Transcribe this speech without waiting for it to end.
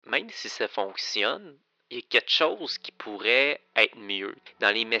même si ça fonctionne, il y a quelque chose qui pourrait être mieux.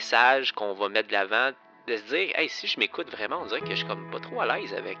 Dans les messages qu'on va mettre de l'avant, de se dire, hey, si je m'écoute vraiment, on dirait que je suis comme pas trop à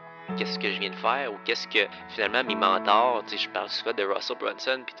l'aise avec qu'est-ce que je viens de faire ou qu'est-ce que finalement mes mentors, tu sais, je parle souvent de Russell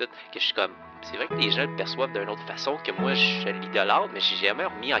Brunson puis tout, que je suis comme, c'est vrai que les gens le perçoivent d'une autre façon que moi je l'idolâtre, mais j'ai jamais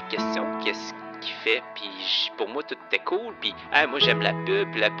remis en question qu'est-ce qu'il fait, puis pour moi tout était cool, puis hey, moi j'aime la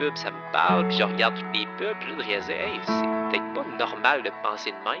pub ça me parle, puis je regarde toutes les pubs, puis là de réaliser, hey, c'est peut-être pas normal de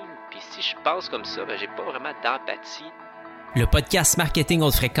penser de même, puis si je pense comme ça, ben j'ai pas vraiment d'empathie. Le podcast Marketing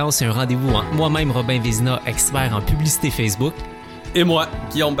Haute Fréquence, c'est un rendez-vous entre moi-même, Robin Vézina, expert en publicité Facebook, et moi,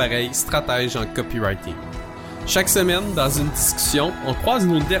 Guillaume Bareil, stratège en copywriting. Chaque semaine, dans une discussion, on croise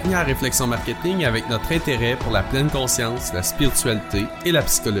nos dernières réflexions marketing avec notre intérêt pour la pleine conscience, la spiritualité et la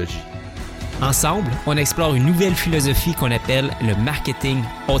psychologie. Ensemble, on explore une nouvelle philosophie qu'on appelle le marketing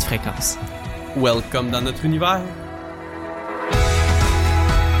haute fréquence. Welcome dans notre univers!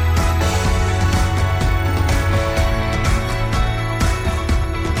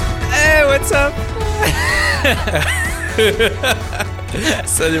 Hey, what's up?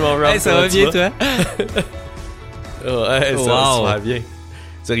 Salut mon Rob, hey, ça va bien toi? Ouais, ça va super bien.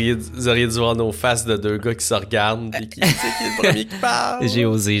 Vous auriez dû voir nos faces de deux gars qui se regardent et qui est le premier qui parle. J'ai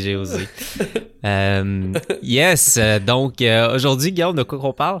osé. Yes, donc aujourd'hui, Guillaume, de quoi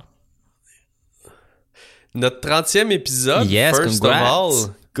qu'on parle? Notre 30e épisode, yes, first congrats. of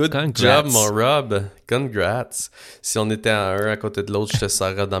all. Good job, mon Rob. Congrats. Si on était un à côté de l'autre, je te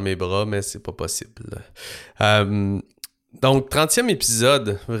serrais dans mes bras, mais c'est pas possible. Donc, 30e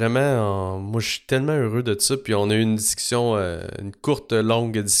épisode, vraiment, moi je suis tellement heureux de ça. Puis on a eu une discussion, une courte,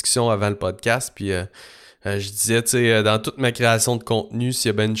 longue discussion avant le podcast. Puis je disais, tu sais, dans toute ma création de contenu, s'il y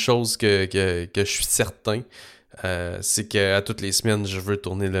a bien une chose que je suis certain, c'est qu'à toutes les semaines, je veux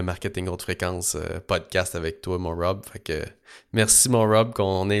tourner le Marketing Haute Fréquence podcast avec toi, mon Rob. Fait que merci, mon Rob,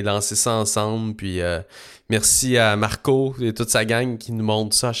 qu'on ait lancé ça ensemble. Puis merci à Marco et toute sa gang qui nous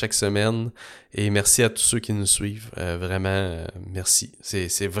montrent ça chaque semaine. Et merci à tous ceux qui nous suivent. Vraiment, merci.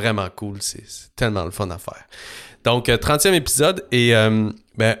 C'est vraiment cool. C'est tellement le fun à faire. Donc, 30e épisode. Et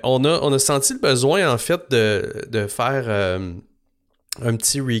on a senti le besoin, en fait, de faire un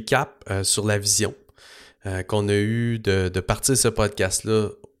petit recap sur la vision qu'on a eu de partir ce podcast-là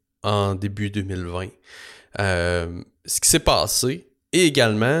en début 2020. Ce qui s'est passé et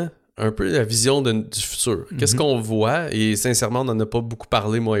également un peu la vision du futur. Qu'est-ce qu'on voit? Et sincèrement, on n'en a pas beaucoup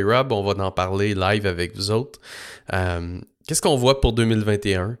parlé, moi et Rob. On va en parler live avec vous autres. Qu'est-ce qu'on voit pour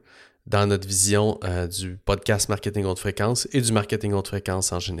 2021 dans notre vision du podcast Marketing Haute Fréquence et du Marketing Haute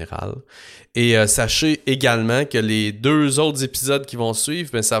Fréquence en général? Et sachez également que les 2 autres épisodes qui vont suivre,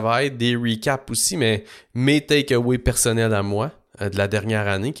 ben, ça va être des recaps aussi, mais mes takeaways personnels à moi de la dernière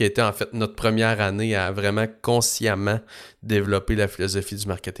année, qui a été en fait notre première année à vraiment consciemment développer la philosophie du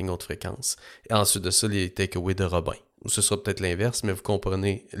marketing haute fréquence. Et ensuite de ça, les takeaways de Robin. Ou ce sera peut-être l'inverse, mais vous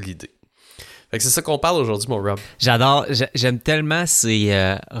comprenez l'idée. Fait que c'est ça qu'on parle aujourd'hui, mon Rob. J'adore, j'aime tellement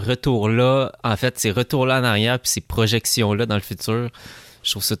ces retours-là, en fait, ces retours-là en arrière puis ces projections-là dans le futur.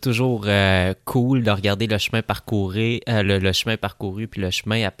 Je trouve ça toujours cool de regarder le chemin parcouru, le chemin parcouru puis le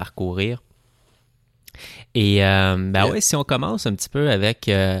chemin à parcourir. Et ouais, si on commence un petit peu avec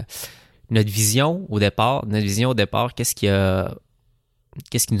notre vision au départ, qu'est-ce qui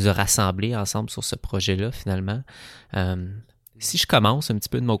nous a rassemblés ensemble sur ce projet-là finalement? Si je commence un petit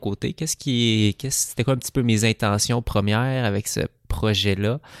peu de mon côté, c'était quoi un petit peu mes intentions premières avec ce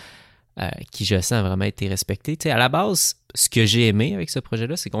projet-là qui, je sens, a vraiment été respecté? Tu sais, à la base, ce que j'ai aimé avec ce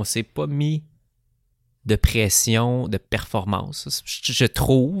projet-là, c'est qu'on ne s'est pas mis de pression, de performance. Je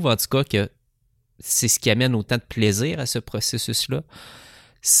trouve, en tout cas, que c'est ce qui amène autant de plaisir à ce processus-là.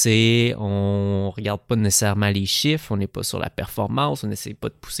 On regarde pas nécessairement les chiffres, on n'est pas sur la performance, on n'essaie pas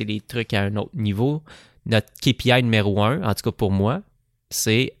de pousser les trucs à un autre niveau. Notre KPI numéro 1, en tout cas pour moi,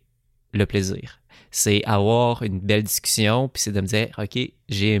 c'est le plaisir. C'est avoir une belle discussion, puis c'est de me dire, OK,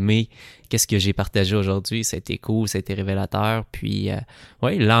 j'ai aimé qu'est-ce que j'ai partagé aujourd'hui, ça a été cool, ça a été révélateur, puis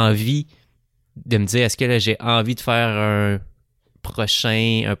l'envie de me dire, est-ce que là, j'ai envie de faire un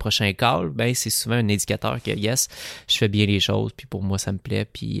prochain call, ben c'est souvent un indicateur que yes, je fais bien les choses, puis pour moi ça me plaît,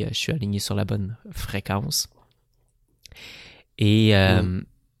 puis je suis aligné sur la bonne fréquence. Et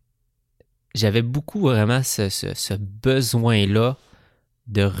j'avais beaucoup vraiment ce besoin-là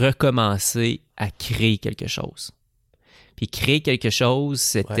de recommencer à créer quelque chose. Puis créer quelque chose,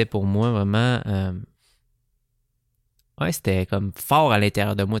 c'était pour moi vraiment c'était comme fort à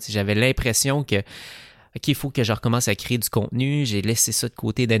l'intérieur de moi. Tu sais, j'avais l'impression que OK, il faut que je recommence à créer du contenu. J'ai laissé ça de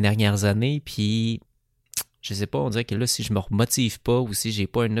côté des dernières années, puis je sais pas, on dirait que là, si je me remotive pas, ou si j'ai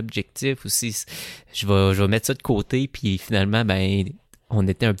pas un objectif, ou si je vais mettre ça de côté, puis finalement, ben on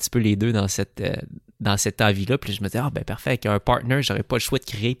était un petit peu les deux dans cette envie-là. Puis je me disais, ah ben parfait, avec un partner, j'aurais pas le choix de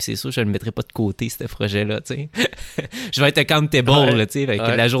créer, puis c'est sûr, je ne le mettrais pas de côté, ce projet-là, tu sais. Je vais être accountable, là, tu sais. Fait que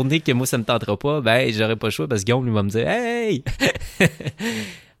la journée que moi, ça me tentera pas, ben, j'aurais pas le choix parce que Guillaume, lui, va me dire, hey!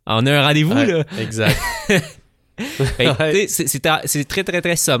 On a un rendez-vous, là! Exact. Fait, c'est très, très,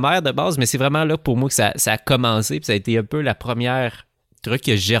 très sommaire de base, mais c'est vraiment là pour moi que ça a commencé, puis ça a été un peu la première truc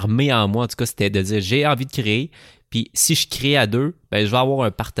qui a germé en moi, en tout cas, c'était de dire, j'ai envie de créer, puis si je crée à deux, ben, je vais avoir un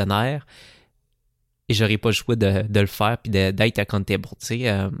partenaire, et j'aurai pas le choix de le faire puis d'être accountable. Tu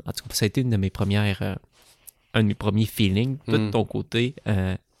sais, en tout cas, ça a été un de mes premiers feelings. Toi, de ton côté,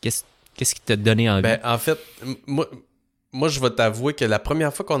 qu'est-ce qui t'a donné envie? Ben, en fait, moi, je vais t'avouer que la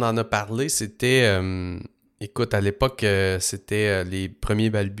première fois qu'on en a parlé, c'était... écoute, à l'époque, c'était les premiers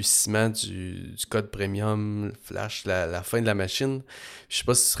balbutiements du code premium Flash, la fin de la machine. Je sais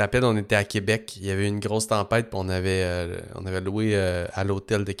pas si tu te rappelles, on était à Québec. Il y avait une grosse tempête, puis on avait loué à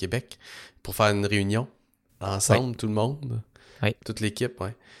l'hôtel de Québec pour faire une réunion ensemble, tout le monde, toute l'équipe,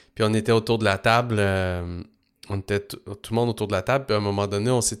 Puis on était autour de la table, on était tout le monde autour de la table, puis à un moment donné,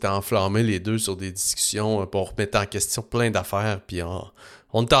 on s'était enflammés les deux sur des discussions pour remettre en question plein d'affaires, puis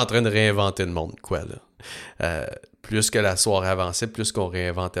on était en train de réinventer le monde, quoi, là. Plus que la soirée avançait, plus qu'on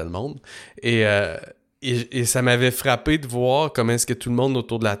réinventait le monde. Et ça m'avait frappé de voir comment est-ce que tout le monde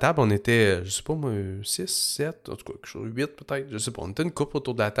autour de la table, on était, je sais pas moi, 6, 7, en tout cas, quelque chose, 8 peut-être, je sais pas, on était une couple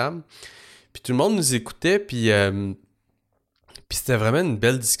autour de la table. Puis tout le monde nous écoutait, puis c'était vraiment une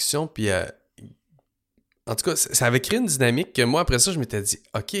belle discussion. Puis en tout cas, ça avait créé une dynamique que moi, après ça, je m'étais dit,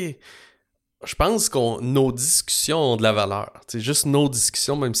 OK, je pense que nos discussions ont de la valeur. C'est juste nos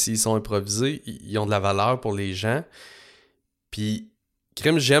discussions, même s'ils sont improvisés, ils ont de la valeur pour les gens. Puis,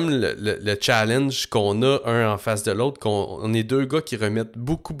 crème, j'aime le challenge qu'on a un en face de l'autre, qu'on est deux gars qui remettent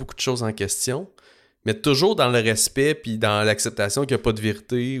beaucoup, beaucoup de choses en question, mais toujours dans le respect puis dans l'acceptation qu'il n'y a pas de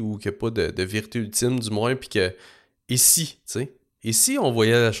vérité ou qu'il n'y a pas de vérité ultime, du moins, puis que ici, tu sais, ici, on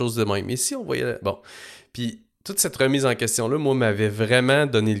voyait la chose de même. Ici, on voyait... Bon. Puis, toute cette remise en question-là, moi, m'avait vraiment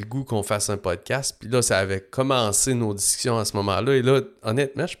donné le goût qu'on fasse un podcast. Puis là, ça avait commencé nos discussions à ce moment-là. Et là,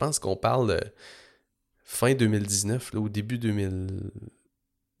 honnêtement, je pense qu'on parle de fin 2019, là, au début 2000...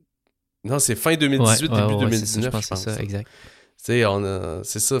 Non, c'est fin 2018, début 2019, je pense. C'est ça, exact. Tu sais,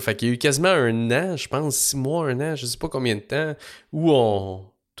 c'est ça. Fait qu'il y a eu quasiment un an, je pense, 6 mois, un an, je sais pas combien de temps, où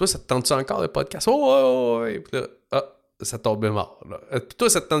toi, ça te tente-tu encore le podcast? Oh, ouais. Puis là, ça tombait mort. Là. Puis toi,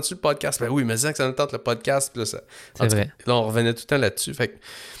 ça te tente-tu le podcast? Ben oui, mais c'est que ça me tente le podcast. Puis là, c'est vrai. Là, on revenait tout le temps là-dessus. Fait que...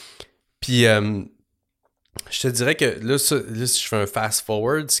 Puis, je te dirais que là, si je fais un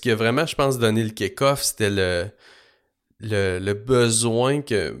fast-forward, ce qui a vraiment, je pense, donné le kick-off, c'était le besoin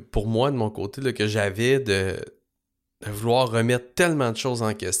que, pour moi, de mon côté, là, que j'avais de vouloir remettre tellement de choses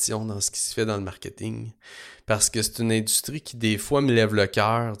en question dans ce qui se fait dans le marketing. Parce que c'est une industrie qui, des fois, me lève le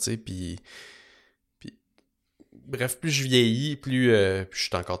cœur, tu sais, puis bref, plus je vieillis, plus je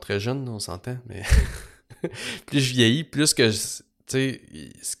suis encore très jeune, on s'entend, mais plus je vieillis, plus que, tu sais,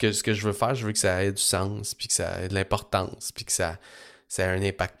 ce que je veux faire, je veux que ça ait du sens, puis que ça ait de l'importance, puis que ça ait un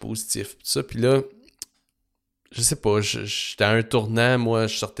impact positif, tout ça. Puis là, je sais pas, j'étais à un tournant, moi,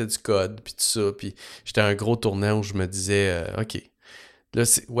 je sortais du code, puis tout ça, puis j'étais à un gros tournant où je me disais, OK, là,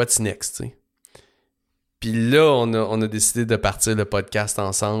 c'est what's next, tu sais. Puis là, on a décidé de partir le podcast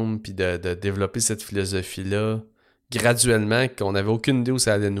ensemble, puis de développer cette philosophie-là graduellement, qu'on n'avait aucune idée où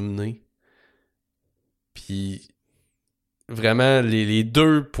ça allait nous mener. Puis vraiment, les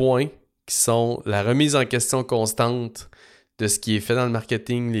deux points qui sont la remise en question constante de ce qui est fait dans le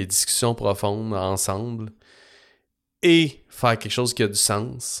marketing, les discussions profondes ensemble, et faire quelque chose qui a du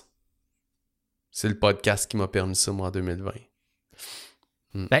sens, c'est le podcast qui m'a permis ça, moi, en 2020.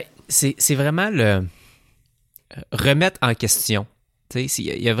 Ben, c'est vraiment le remettre en question. Tu sais,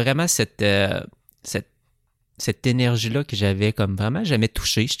 il y a vraiment cette énergie-là que j'avais comme vraiment jamais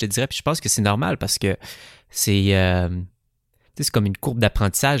touchée, je te dirais. Puis je pense que c'est normal parce que c'est comme une courbe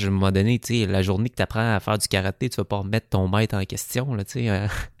d'apprentissage à un moment donné. Tu sais, la journée que tu apprends à faire du karaté, tu vas pas remettre ton maître en question. Là, tu sais,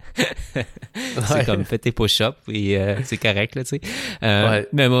 c'est comme fais tes push-ups et c'est correct. Là, tu sais.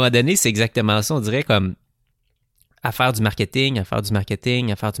 Mais à un moment donné, c'est exactement ça. On dirait comme à faire du marketing, à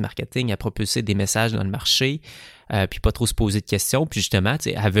propulser des messages dans le marché, puis pas trop se poser de questions, puis justement, tu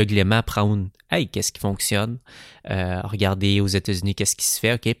sais, aveuglément prendre « Hey, qu'est-ce qui fonctionne? Regarder aux États-Unis qu'est-ce qui se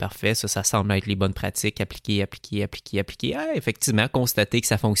fait, OK, parfait, ça semble être les bonnes pratiques, appliquer. Effectivement, constater que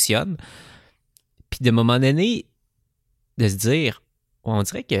ça fonctionne. Puis de moment donné, de se dire, on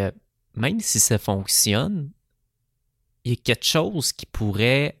dirait que même si ça fonctionne, il y a quelque chose qui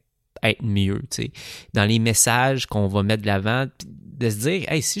pourrait être mieux, tu sais, dans les messages qu'on va mettre de l'avant, de se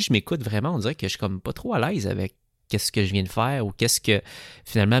dire, hey, si je m'écoute vraiment, on dirait que je suis comme pas trop à l'aise avec qu'est-ce que je viens de faire ou qu'est-ce que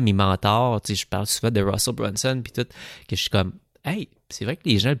finalement mes mentors, tu sais, je parle souvent de Russell Brunson puis tout, que je suis comme, hey, c'est vrai que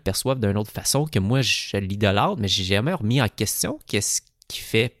les gens le perçoivent d'une autre façon que moi, je l'idolâtre, mais j'ai jamais remis en question qu'est-ce qu'il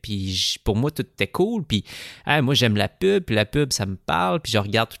fait, puis pour moi, tout était cool, puis hey, moi, j'aime la pub, puis la pub, ça me parle, puis je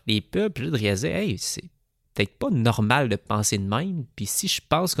regarde toutes les pubs, puis là, de réaliser, hey, c'est peut-être pas normal de penser de même, puis si je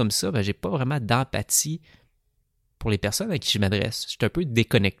pense comme ça, ben, j'ai pas vraiment d'empathie pour les personnes à qui je m'adresse. Je suis un peu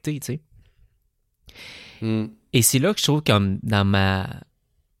déconnecté, tu sais. Et c'est là que je trouve comme dans ma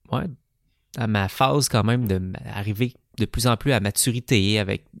phase quand même d'arriver de plus en plus à maturité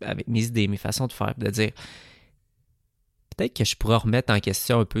avec mes idées, mes façons de faire, de dire peut-être que je pourrais remettre en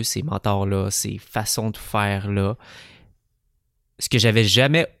question un peu ces mentors-là, ces façons de faire-là. Ce que j'avais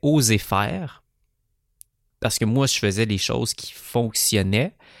jamais osé faire, parce que moi, je faisais les choses qui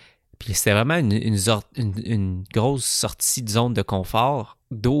fonctionnaient, puis c'était vraiment une grosse sortie de zone de confort,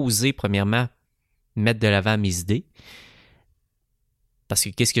 d'oser, premièrement, mettre de l'avant mes idées. Parce que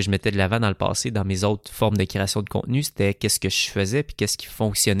qu'est-ce que je mettais de l'avant dans le passé, dans mes autres formes de création de contenu, c'était qu'est-ce que je faisais puis qu'est-ce qui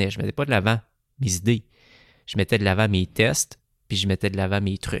fonctionnait. Je mettais pas de l'avant mes idées. Je mettais de l'avant mes tests, puis je mettais de l'avant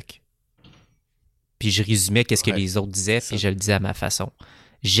mes trucs. Puis je résumais qu'est-ce que les autres disaient, puis je le disais à ma façon.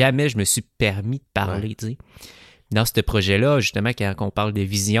 Jamais je me suis permis de parler, tu sais. Dans ce projet-là, justement, quand on parle de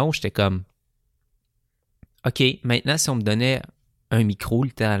vision, j'étais comme, OK, maintenant, si on me donnait un micro,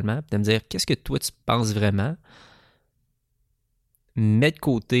 littéralement, puis de me dire, qu'est-ce que toi, tu penses vraiment? Mets de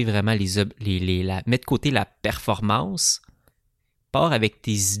côté vraiment mets de côté la performance, pars avec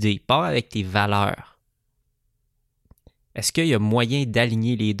tes idées, pars avec tes valeurs. Est-ce qu'il y a moyen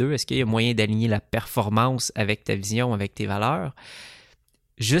d'aligner les deux? Est-ce qu'il y a moyen d'aligner la performance avec ta vision, avec tes valeurs?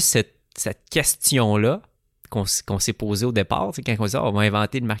 Juste cette question-là qu'on s'est posée au départ, quand on dit on va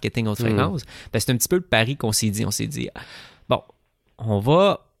inventer le marketing haute fréquence, ben c'est un petit peu le pari qu'on s'est dit. On s'est dit, bon, on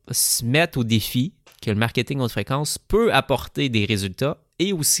va se mettre au défi que le marketing haute fréquence peut apporter des résultats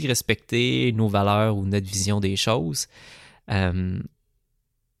et aussi respecter nos valeurs ou notre vision des choses. Puis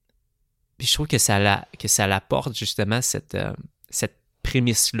je trouve que ça l'apporte justement cette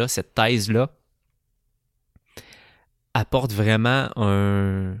prémisse-là, cette thèse-là, apporte vraiment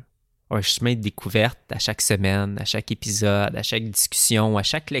un chemin de découverte à chaque semaine, à chaque épisode, à chaque discussion, à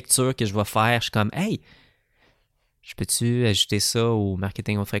chaque lecture que je vais faire. Je suis comme, hey, je peux-tu ajouter ça au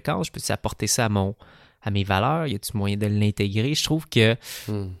marketing haute fréquence? Je peux-tu apporter ça à mes valeurs? Y a-t-il moyen de l'intégrer? Je trouve que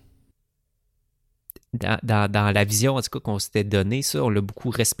dans la vision, en tout cas, qu'on s'était donnée, ça, on l'a beaucoup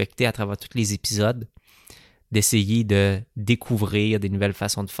respecté à travers tous les épisodes, d'essayer de découvrir des nouvelles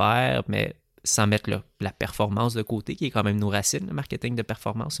façons de faire, mais sans mettre la performance de côté, qui est quand même nos racines, le marketing de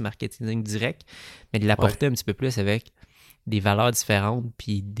performance, le marketing direct, mais de l'apporter un petit peu plus avec des valeurs différentes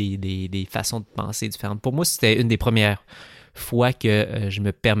puis des façons de penser différentes. Pour moi, c'était une des premières fois que je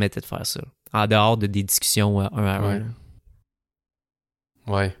me permettais de faire ça, en dehors de des discussions un à un.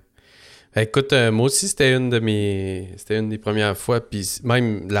 Ouais. Écoute, moi aussi, c'était une des premières fois, puis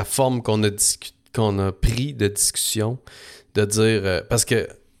même la forme qu'on a pris de discussion, de dire, parce que,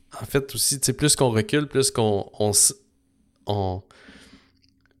 en fait, aussi, tu sais, plus qu'on recule, plus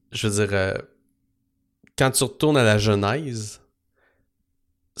je veux dire, quand tu retournes à la genèse,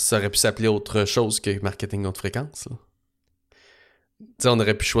 ça aurait pu s'appeler autre chose que marketing haute fréquence, là. Tu sais, on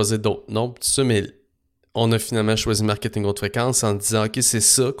aurait pu choisir d'autres noms, tout ça, mais on a finalement choisi marketing haute fréquence en disant, OK, c'est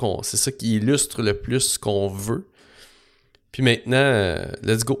ça qui illustre le plus ce qu'on veut. Puis maintenant,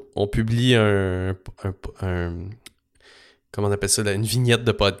 let's go. On publie comment on appelle ça, une vignette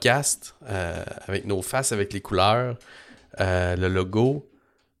de podcast avec nos faces, avec les couleurs, le logo.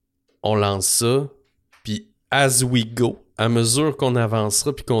 On lance ça. Puis as we go, à mesure qu'on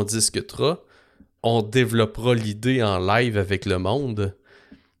avancera puis qu'on discutera, on développera l'idée en live avec le monde.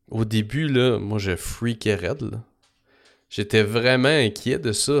 Au début, là, moi, je freakais raide, là. J'étais vraiment inquiet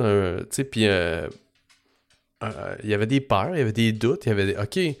de ça, tu sais, puis il y avait des peurs, il y avait des doutes, il y avait des...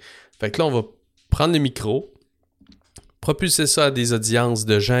 OK, fait que là, on va prendre le micro, propulser ça à des audiences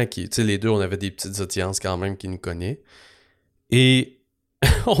de gens qui... Tu sais, les deux, on avait des petites audiences quand même qui nous connaissent. Et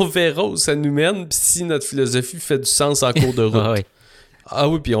on verra où ça nous mène, puis si notre philosophie fait du sens en cours de route. Ah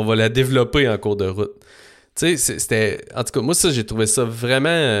oui, puis on va la développer en cours de route. Tu sais, c'était... En tout cas, moi, ça, j'ai trouvé ça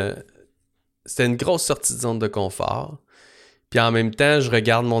vraiment... c'était une grosse sortie de zone de confort. Puis en même temps, je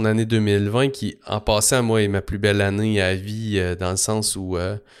regarde mon année 2020 qui, en passant, moi, est ma plus belle année à vie, dans le sens où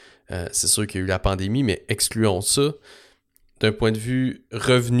c'est sûr qu'il y a eu la pandémie, mais excluons ça. D'un point de vue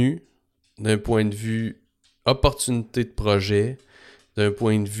revenu, d'un point de vue opportunité de projet, d'un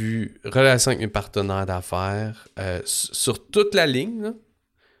point de vue relation avec mes partenaires d'affaires, sur toute la ligne, là,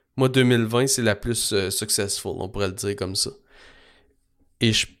 moi, 2020, c'est la plus successful, on pourrait le dire comme ça.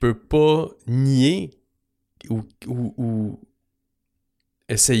 Et je peux pas nier ou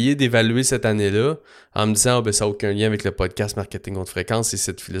essayer d'évaluer cette année-là en me disant ça n'a aucun lien avec le podcast Marketing Haute Fréquence et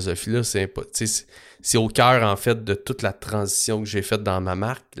cette philosophie-là, c'est au cœur en fait de toute la transition que j'ai faite dans ma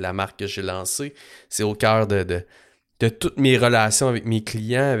marque, la marque que j'ai lancée, c'est au cœur de toutes mes relations avec mes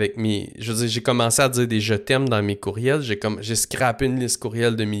clients, je veux dire, j'ai commencé à dire des je t'aime dans mes courriels, j'ai scrappé une liste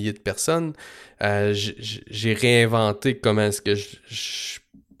courriel de milliers de personnes, j'ai réinventé comment est-ce que je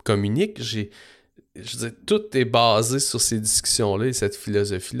communique, je veux dire, tout est basé sur ces discussions-là et cette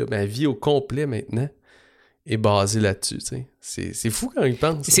philosophie-là. Ma vie au complet maintenant est basée là-dessus. C'est fou quand il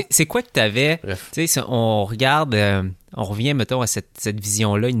pense. C'est quoi que tu avais? Bref. On regarde, on revient, mettons, à cette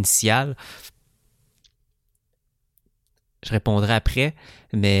vision-là initiale. Je répondrai après,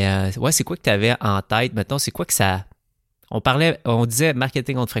 mais ouais, c'est quoi que tu avais en tête? Mettons, c'est quoi que ça... On disait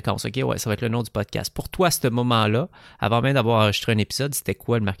marketing haute fréquence, OK? Ouais, ça va être le nom du podcast. Pour toi, à ce moment-là, avant même d'avoir enregistré un épisode, c'était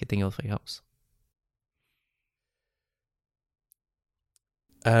quoi le marketing haute fréquence?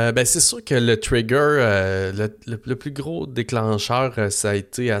 C'est sûr que le trigger, le plus gros déclencheur, ça a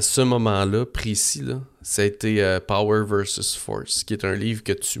été à ce moment-là précis, là, ça a été Power versus Force, qui est un livre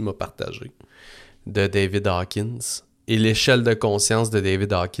que tu m'as partagé, de David Hawkins, et l'échelle de conscience de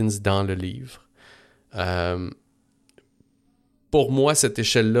David Hawkins dans le livre. Pour moi, cette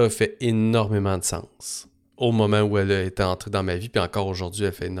échelle-là a fait énormément de sens au moment où elle a été entrée dans ma vie, puis encore aujourd'hui,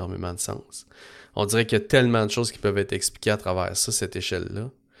 elle fait énormément de sens. On dirait qu'il y a tellement de choses qui peuvent être expliquées à travers ça, cette échelle-là,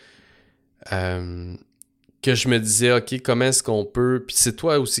 que je me disais, OK, comment est-ce qu'on peut... Puis c'est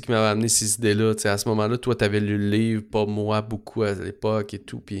toi aussi qui m'avais amené ces idées-là. À ce moment-là, toi, tu avais lu le livre, pas moi, beaucoup à l'époque et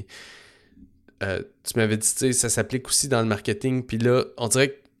tout. Puis tu m'avais dit, tu sais, ça s'applique aussi dans le marketing. Puis là, on dirait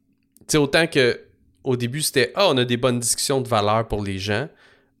que, tu sais, autant que au début, c'était, on a des bonnes discussions de valeur pour les gens.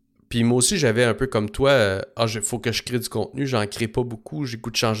 Puis moi aussi, j'avais un peu comme toi, faut que je crée du contenu, j'en crée pas beaucoup, j'ai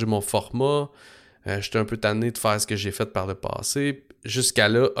goût de changer mon format. J'étais un peu tanné de faire ce que j'ai fait par le passé. Jusqu'à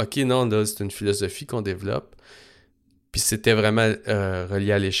là, OK, non, là, c'est une philosophie qu'on développe. Puis c'était vraiment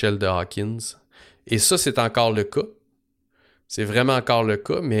relié à l'échelle de Hawkins. Et ça, c'est encore le cas. C'est vraiment encore le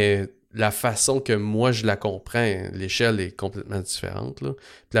cas, mais la façon que moi, je la comprends, l'échelle est complètement différente, là.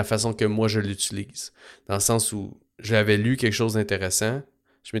 Puis la façon que moi, je l'utilise. Dans le sens où j'avais lu quelque chose d'intéressant,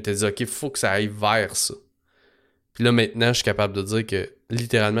 je m'étais dit, OK, il faut que ça aille vers ça. Puis là, maintenant, je suis capable de dire que,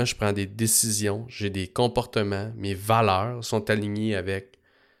 littéralement, je prends des décisions, j'ai des comportements, mes valeurs sont alignées avec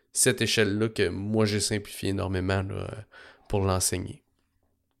cette échelle-là que moi, j'ai simplifié énormément là, pour l'enseigner.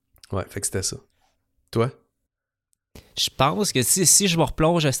 Ouais, fait que c'était ça. Toi? Je pense que si je me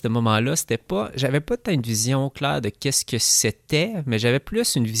replonge à ce moment-là, j'avais pas tant une vision claire de qu'est-ce que c'était, mais j'avais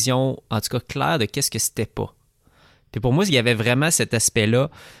plus une vision, en tout cas, claire de qu'est-ce que c'était pas. Puis pour moi, il y avait vraiment cet aspect-là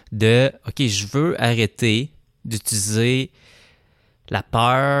de, OK, je veux arrêter d'utiliser la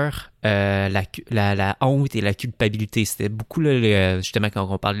peur, la honte et la culpabilité. C'était beaucoup, là, justement, quand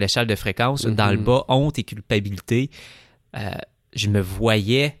on parle de l'échelle de fréquence, dans le bas, honte et culpabilité, je me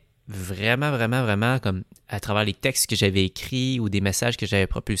voyais vraiment, vraiment, vraiment comme à travers les textes que j'avais écrits ou des messages que j'avais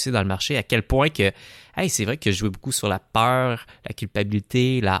propulsés dans le marché, à quel point que, hey, c'est vrai que je jouais beaucoup sur la peur, la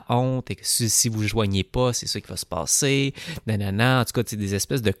culpabilité, la honte, et que si vous ne joignez pas, c'est ça qui va se passer, nanana. En tout cas, c'est des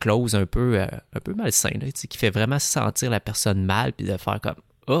espèces de clauses un peu malsaines, là, qui fait vraiment sentir la personne mal, puis de faire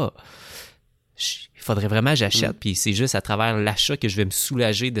comme, il faudrait vraiment que j'achète, puis c'est juste à travers l'achat que je vais me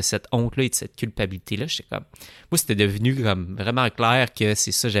soulager de cette honte-là et de cette culpabilité-là. J'étais comme... Moi, c'était devenu comme vraiment clair que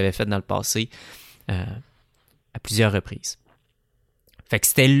c'est ça que j'avais fait dans le passé à plusieurs reprises. Fait que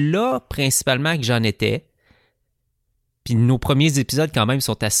c'était là, principalement, que j'en étais. Puis nos premiers épisodes, quand même,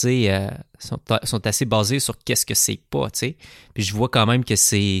 sont assez basés sur qu'est-ce que c'est pas, tu sais. Puis je vois quand même que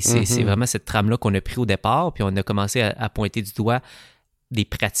c'est vraiment cette trame-là qu'on a pris au départ, puis on a commencé à pointer du doigt des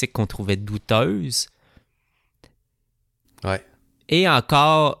pratiques qu'on trouvait douteuses. Ouais. Et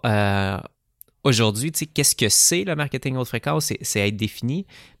encore, aujourd'hui, tu sais, qu'est-ce que c'est le marketing haute fréquence? C'est à être défini.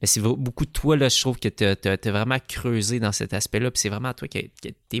 Mais c'est beaucoup de toi, là, je trouve que tu as vraiment creusé dans cet aspect-là. Puis c'est vraiment toi qui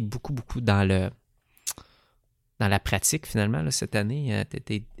es beaucoup, beaucoup dans la pratique, finalement, là, cette année.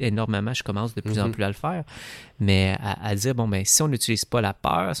 T'es énormément, je commence de plus en plus à le faire. Mais à dire, bon, ben si on n'utilise pas la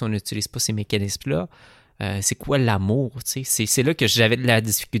peur, si on n'utilise pas ces mécanismes-là, c'est quoi l'amour, tu sais? C'est là que j'avais de la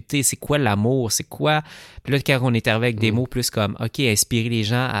difficulté. C'est quoi l'amour? C'est quoi... Puis là, quand on est arrivé avec des mots plus comme, OK, inspirer les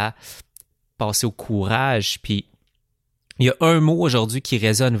gens à passer au courage. Puis il y a un mot aujourd'hui qui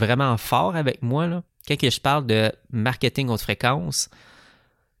résonne vraiment fort avec moi, là. Quand je parle de marketing haute fréquence,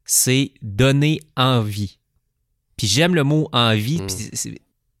 c'est donner envie. Puis j'aime le mot envie. Puis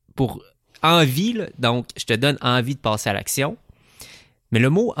pour envie, là, donc je te donne envie de passer à l'action. Mais le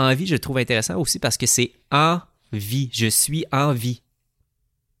mot envie, je le trouve intéressant aussi parce que c'est envie. Je suis en vie.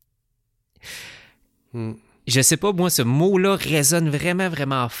 je sais pas, moi, ce mot-là résonne vraiment,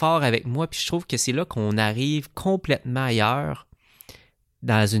 vraiment fort avec moi, puis je trouve que c'est là qu'on arrive complètement ailleurs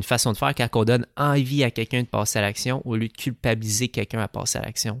dans une façon de faire quand on donne envie à quelqu'un de passer à l'action au lieu de culpabiliser quelqu'un à passer à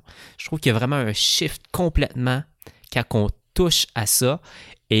l'action. Je trouve qu'il y a vraiment un shift complètement quand on touche à ça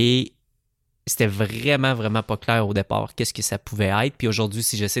et c'était vraiment, vraiment pas clair au départ qu'est-ce que ça pouvait être. Puis aujourd'hui,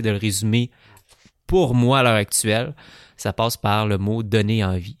 si j'essaie de le résumer pour moi à l'heure actuelle, ça passe par le mot « donner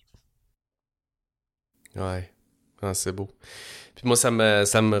envie ». Ouais, ah, c'est beau. Puis moi, ça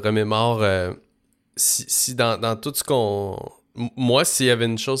me remémore si dans tout ce qu'on... Moi, s'il y avait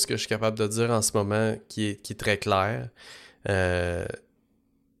une chose que je suis capable de dire en ce moment qui est très claire,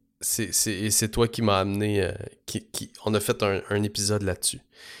 c'est toi qui m'as amené... on a fait un épisode là-dessus,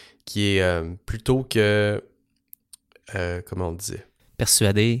 qui est plutôt que... comment on disait?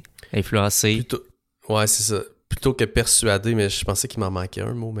 Persuader, influencer. Plutôt, ouais, c'est ça. Plutôt que persuader, mais je pensais qu'il m'en manquait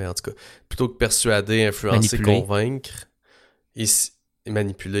un mot, mais en tout cas, plutôt que persuader, influencer, Manipuler. convaincre, et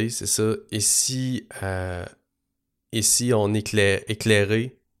manipuler, c'est ça. Et si on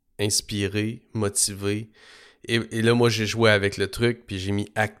éclairer, inspirer, motiver, et là, moi, j'ai joué avec le truc, puis j'ai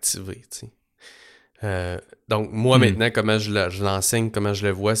mis activer, tu sais. Donc, moi, maintenant, comment je l'enseigne, comment je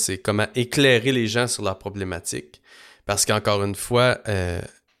le vois, c'est comment éclairer les gens sur leur problématique. Parce qu'encore une fois,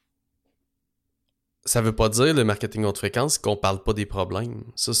 ça veut pas dire, le marketing haute fréquence, qu'on parle pas des problèmes.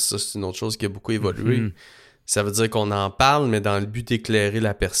 Ça, c'est une autre chose qui a beaucoup évolué. Ça veut dire qu'on en parle, mais dans le but d'éclairer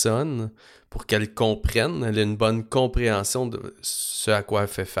la personne pour qu'elle comprenne, elle ait une bonne compréhension de ce à quoi elle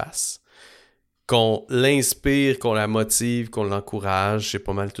fait face. Qu'on l'inspire, qu'on la motive, qu'on l'encourage, c'est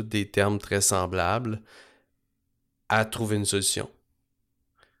pas mal tous des termes très semblables, à trouver une solution.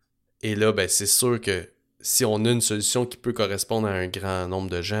 Et là, ben, c'est sûr que si on a une solution qui peut correspondre à un grand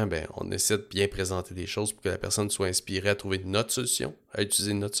nombre de gens, ben, on essaie de bien présenter des choses pour que la personne soit inspirée à trouver notre solution, à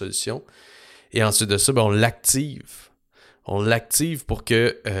utiliser notre solution. Et ensuite de ça, ben, on l'active. On l'active pour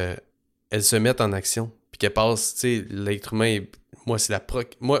que elle se mette en action. Puis qu'elle passe, tu sais, l'être humain, moi,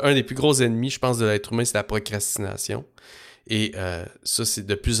 un des plus gros ennemis, je pense, de l'être humain, c'est la procrastination. Et ça, c'est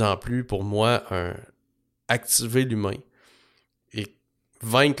de plus en plus, pour moi, activer l'humain.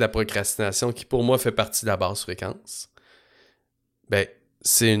 Vaincre la procrastination, qui pour moi fait partie de la basse fréquence, ben,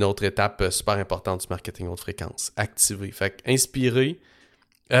 c'est une autre étape super importante du marketing haute fréquence. Activer. Fait que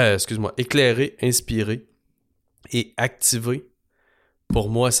éclairer, inspirer et activer, pour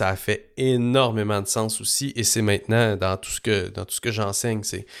moi, ça a fait énormément de sens aussi. Et c'est maintenant, dans tout ce que j'enseigne,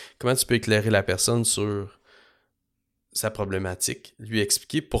 c'est comment tu peux éclairer la personne sur sa problématique, lui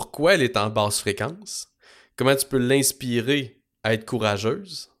expliquer pourquoi elle est en basse fréquence, comment tu peux l'inspirer à être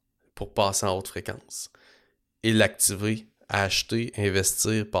courageuse pour passer en haute fréquence et l'activer à acheter,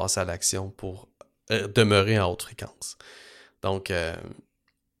 investir, passer à l'action pour demeurer en haute fréquence. Donc,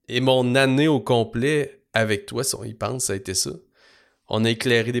 et mon année au complet avec toi, si on y pense, ça a été ça. On a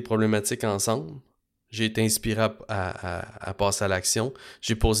éclairé des problématiques ensemble. J'ai été inspiré à passer à l'action.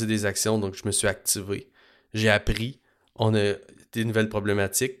 J'ai posé des actions, donc je me suis activé. J'ai appris. On a des nouvelles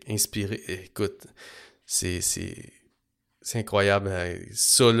problématiques, inspiré. Écoute, c'est incroyable.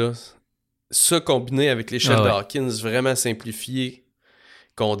 Ça combiné avec l'échelle de Hawkins, vraiment simplifié,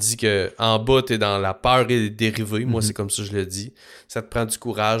 qu'on dit que en bas, t'es dans la peur et les dérivés. Moi, c'est comme ça que je le dis. Ça te prend du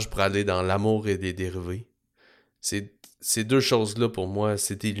courage pour aller dans l'amour et les dérivés. Ces deux choses-là, pour moi,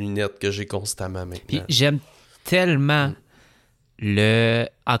 c'est des lunettes que j'ai constamment maintenant. Puis j'aime tellement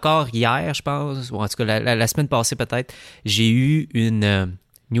encore hier, je pense, ou en tout cas la semaine passée peut-être, j'ai eu une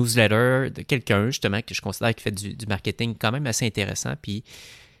newsletter de quelqu'un, justement, que je considère qui fait du marketing quand même assez intéressant, puis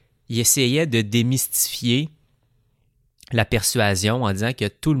il essayait de démystifier la persuasion en disant que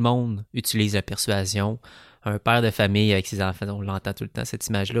tout le monde utilise la persuasion. Un père de famille avec ses enfants, on l'entend tout le temps, cette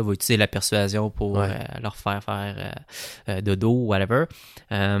image-là, va utiliser la persuasion pour leur faire dodo ou whatever.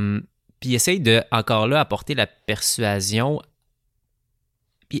 Puis il essaye de, encore là, apporter la persuasion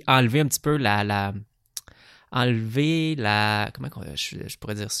puis enlever un petit peu comment je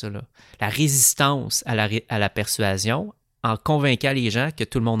pourrais dire ça, là? La résistance à la persuasion en convainquant les gens que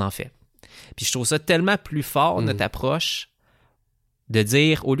tout le monde en fait. Puis je trouve ça tellement plus fort, notre approche, de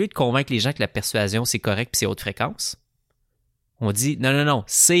dire, au lieu de convaincre les gens que la persuasion, c'est correct puis c'est haute fréquence, on dit, non,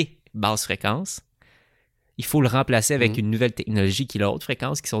 c'est basse fréquence. Il faut le remplacer avec une nouvelle technologie qui est la haute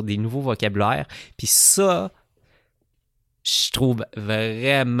fréquence, qui sont des nouveaux vocabulaires. Puis ça, je trouve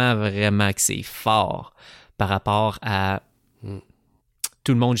vraiment, vraiment que c'est fort par rapport à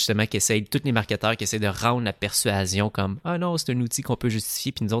tout le monde, justement, qui essaye, tous les marketeurs qui essaient de rendre la persuasion comme « Ah non, c'est un outil qu'on peut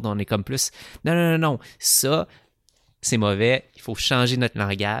justifier », puis nous autres, on est comme plus « Non, ça, c'est mauvais, il faut changer notre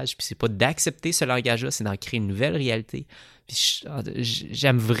langage, puis c'est pas d'accepter ce langage-là, c'est d'en créer une nouvelle réalité. Puis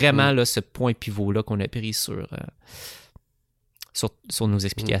j'aime vraiment là, ce point pivot-là qu'on a pris sur nos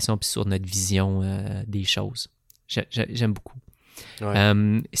explications puis sur notre vision des choses. J'aime beaucoup.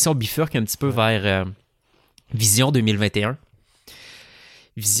 Ouais. Si on bifurque un petit peu vers Vision 2021.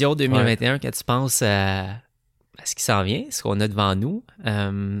 Vision 2021, quand tu penses à ce qui s'en vient, ce qu'on a devant nous,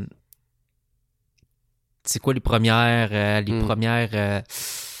 c'est quoi les premières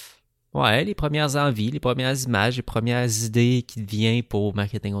envies, les premières images, les premières idées qui te viennent pour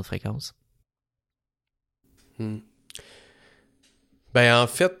marketing haute fréquence? Ben en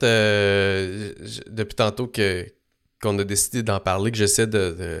fait, depuis tantôt qu'on a décidé d'en parler, que j'essaie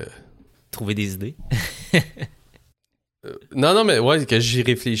de... Trouver des idées. Non, mais ouais, que j'y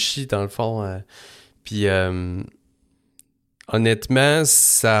réfléchis dans le fond. Puis honnêtement,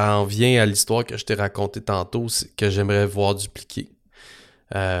 ça en vient à l'histoire que je t'ai racontée tantôt, que j'aimerais voir dupliquer.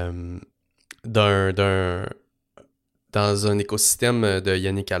 Dans un écosystème de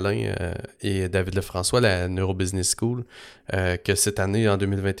Yannick Alain et David Lefrançois, la Neurobusiness School, que cette année, en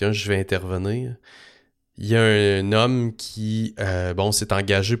 2021, je vais intervenir. Il y a un homme qui s'est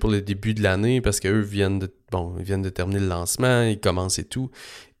engagé pour le début de l'année parce qu'eux viennent de terminer le lancement, ils commencent et tout.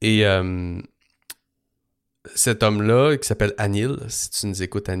 Et cet homme-là, qui s'appelle Anil, si tu nous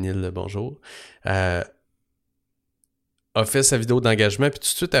écoutes, Anil, bonjour, a fait sa vidéo d'engagement, puis tout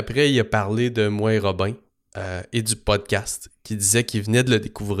de suite après, il a parlé de moi et Robin et du podcast, qui disait qu'il venait de le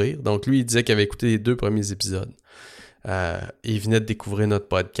découvrir. Donc lui, il disait qu'il avait écouté les 2 premiers épisodes. Il venait de découvrir notre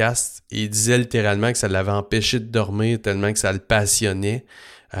podcast et il disait littéralement que ça l'avait empêché de dormir tellement que ça le passionnait,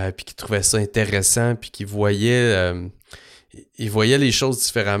 puis qu'il trouvait ça intéressant, puis qu'il voyait les choses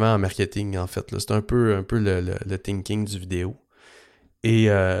différemment en marketing, en fait. Là. C'est un peu le thinking du vidéo. Et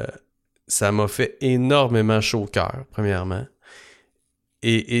ça m'a fait énormément chaud au cœur, premièrement.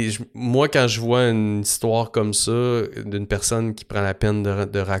 Et moi, quand je vois une histoire comme ça, d'une personne qui prend la peine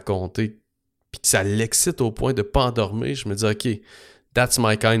de raconter, puis que ça l'excite au point de pas endormir, je me dis, OK, that's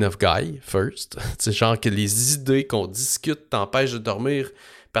my kind of guy, first. C'est genre que les idées qu'on discute t'empêchent de dormir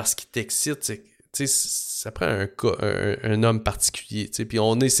parce qu'ils t'excitent. Ça prend un homme particulier, puis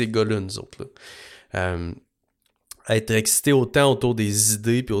on est ces gars-là, nous autres. Là. Être excité autant autour des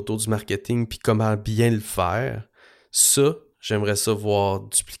idées, puis autour du marketing, puis comment bien le faire, ça, j'aimerais ça voir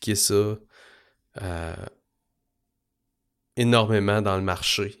dupliquer ça énormément dans le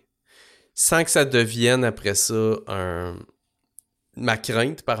marché. Sans que ça devienne après ça ma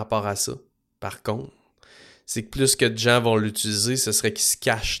crainte par rapport à ça, par contre, c'est que plus que de gens vont l'utiliser, ce serait qu'ils se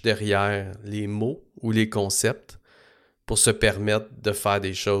cachent derrière les mots ou les concepts pour se permettre de faire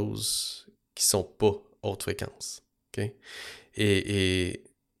des choses qui sont pas haute fréquence. Okay? Et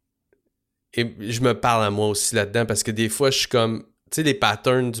je me parle à moi aussi là-dedans parce que des fois, je suis comme... Tu sais, les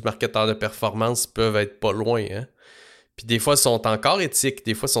patterns du marketeur de performance peuvent être pas loin, hein? Puis des fois, ils sont encore éthiques,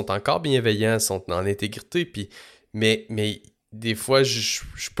 des fois, ils sont encore bienveillants, ils sont en intégrité, mais des fois,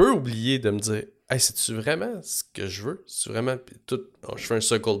 je peux oublier de me dire « Hey, c'est-tu vraiment ce que je veux? C'est-tu vraiment... » je fais un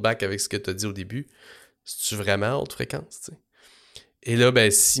circle back avec ce que tu as dit au début. C'est-tu vraiment haute fréquence, tu sais? Et là, ben,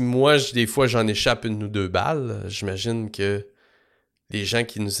 si moi, des fois, j'en échappe 1 ou 2 balles, j'imagine que les gens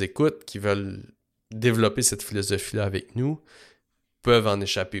qui nous écoutent, qui veulent développer cette philosophie-là avec nous, peuvent en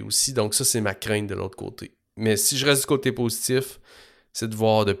échapper aussi. Donc ça, c'est ma crainte de l'autre côté. Mais si je reste du côté positif, c'est de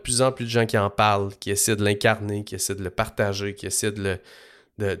voir de plus en plus de gens qui en parlent, qui essaient de l'incarner, qui essaient de le partager, qui essaient de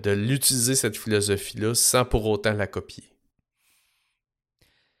l'utiliser, cette philosophie-là, sans pour autant la copier.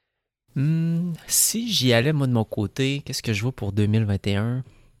 Si j'y allais, moi, de mon côté, qu'est-ce que je vois pour 2021?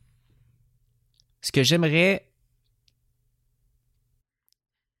 Ce que j'aimerais...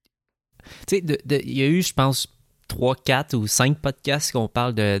 Tu sais, il y a eu, je pense, 3, 4 ou 5 podcasts qu'on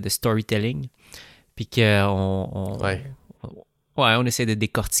parle de storytelling. Puis qu'on on essaie de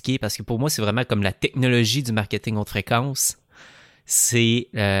décortiquer parce que pour moi, c'est vraiment comme la technologie du marketing haute fréquence, c'est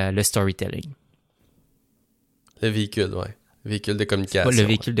le storytelling. Le véhicule, ouais. Véhicule de communication. Le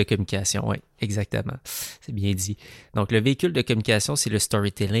véhicule de communication, oui, exactement. C'est bien dit. Donc, le véhicule de communication, c'est le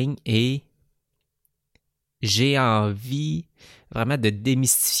storytelling et j'ai envie vraiment de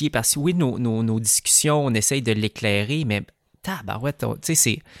démystifier parce que oui, nos discussions, on essaye de l'éclairer, mais tabarouette, tu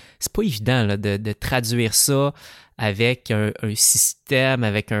sais, c'est pas évident là, de traduire ça avec un système,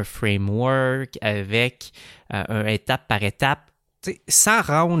 avec un framework, avec un étape par étape, tu sais, sans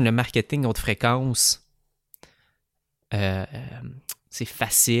rendre le marketing haute fréquence c'est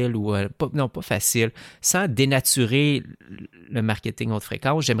facile ou pas facile, sans dénaturer le marketing haute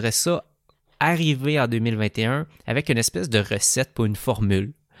fréquence. J'aimerais ça arriver en 2021 avec une espèce de recette pour une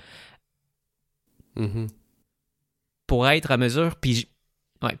formule. pour être en mesure,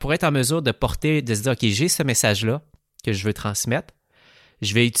 pour être en mesure de porter, de se dire, OK, j'ai ce message-là que je veux transmettre,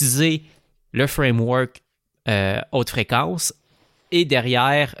 je vais utiliser le framework haute fréquence et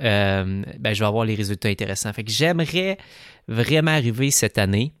derrière, je vais avoir les résultats intéressants. Fait que j'aimerais vraiment arriver cette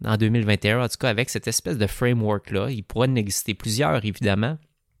année, en 2021, en tout cas, avec cette espèce de framework-là. Il pourrait en exister plusieurs, évidemment.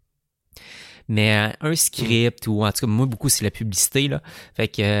 Mais un script, ou en tout cas, moi, beaucoup, c'est la publicité, là. Fait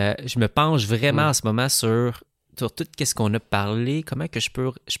que je me penche vraiment en ce moment sur tout ce qu'on a parlé. Comment que je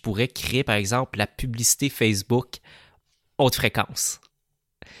pourrais créer, par exemple, la publicité Facebook haute fréquence.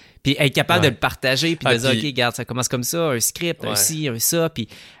 Puis être capable de le partager, puis de dire, OK, regarde, ça commence comme ça, un script, un ci, un ça. Puis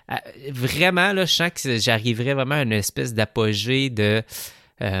vraiment, là, je sens que j'arriverais vraiment à une espèce d'apogée de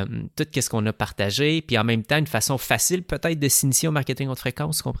tout ce qu'on a partagé. Puis en même temps, une façon facile peut-être de s'initier au marketing haute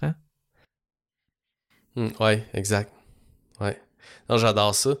fréquence, tu comprends? Oui, exact. Ouais. Non,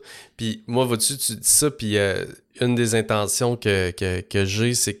 j'adore ça. Puis moi, vois-tu, tu dis ça, puis une des intentions que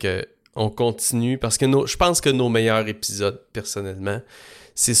j'ai, c'est que on continue, parce que je pense que nos meilleurs épisodes, personnellement,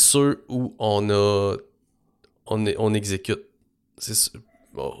 c'est ceux où on exécute,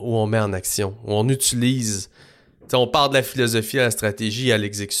 où on met en action, où on utilise, on part de la philosophie à la stratégie, à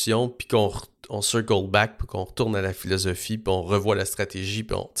l'exécution, puis qu'on circle back, puis qu'on retourne à la philosophie, puis on revoit la stratégie,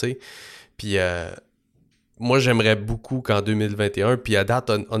 puis moi, j'aimerais beaucoup qu'en 2021, puis à date,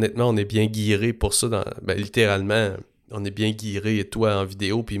 honnêtement, on est bien guiré pour ça, littéralement, on est bien guiré, et toi en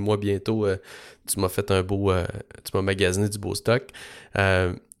vidéo, puis moi bientôt, tu m'as fait tu m'as magasiné du beau stock.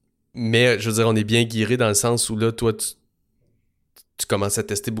 Mais je veux dire, on est bien guiré dans le sens où là, toi, tu commences à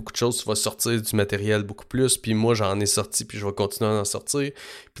tester beaucoup de choses, tu vas sortir du matériel beaucoup plus, puis moi, j'en ai sorti, puis je vais continuer à en sortir.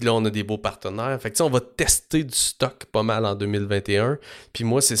 Puis là, on a des beaux partenaires. Fait que tu sais, on va tester du stock pas mal en 2021. Puis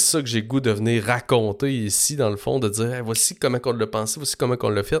moi, c'est ça que j'ai le goût de venir raconter ici, dans le fond, de dire, hey, voici comment on l'a pensé, voici comment on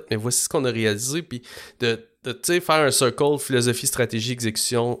l'a fait, mais voici ce qu'on a réalisé, puis de tu sais, faire un circle, philosophie, stratégie,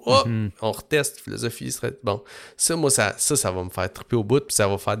 exécution. On reteste, philosophie, stratégie. Bon, ça, moi, ça va me faire triper au bout, puis ça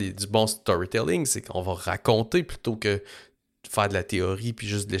va faire du bon storytelling. C'est qu'on va raconter plutôt que faire de la théorie, puis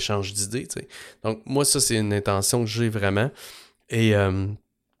juste de l'échange d'idées, tu sais. Donc, moi, ça, c'est une intention que j'ai vraiment. Et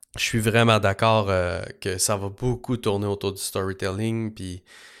je suis vraiment d'accord que ça va beaucoup tourner autour du storytelling, puis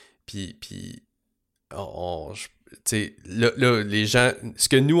tu sais, là, les gens, ce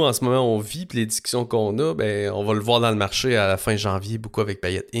que nous, en ce moment, on vit, puis les discussions qu'on a, ben, on va le voir dans le marché à la fin janvier, beaucoup avec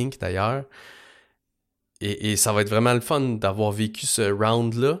Payette Inc., d'ailleurs. Et ça va être vraiment le fun d'avoir vécu ce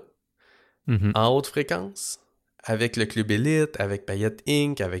round-là en haute fréquence, avec le Club Élite, avec Payette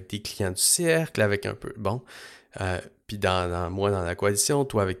Inc., avec des clients du cercle, avec un peu, puis moi, dans la coalition,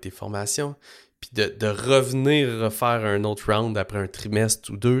 toi, avec tes formations, puis de revenir refaire un autre round après un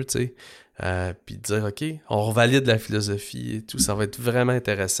trimestre ou deux, tu sais, puis de dire, OK, on revalide la philosophie et tout, ça va être vraiment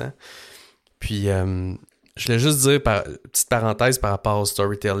intéressant. Puis, je voulais juste dire, petite parenthèse par rapport au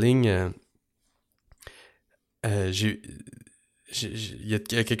storytelling, il y a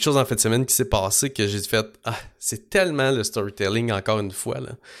quelque chose en fin de semaine qui s'est passé que j'ai fait, c'est tellement le storytelling encore une fois,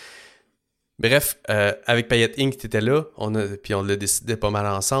 là. Bref, avec Payette Inc., t'étais là, puis on l'a décidé pas mal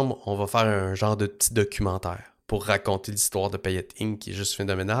ensemble, on va faire un genre de petit documentaire pour raconter l'histoire de Payette Inc. qui est juste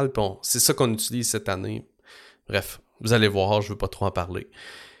phénoménale. Puis c'est ça qu'on utilise cette année. Bref, vous allez voir, je veux pas trop en parler.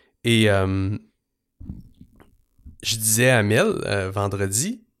 Et je disais à Mel,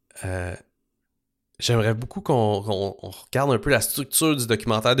 vendredi, j'aimerais beaucoup qu'on regarde un peu la structure du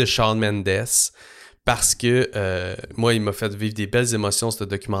documentaire de Shawn Mendes, parce que moi, il m'a fait vivre des belles émotions, ce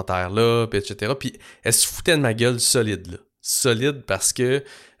documentaire-là, puis etc. Puis elle se foutait de ma gueule solide, là. Solide parce que,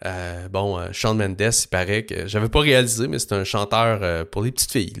 Shawn Mendes, il paraît que j'avais pas réalisé, mais c'est un chanteur pour les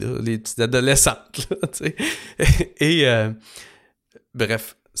petites filles, là, les petites adolescentes, là, tu sais. Et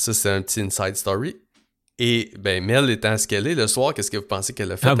bref, ça c'est un petit inside story. Et Mel étant ce qu'elle est le soir, qu'est-ce que vous pensez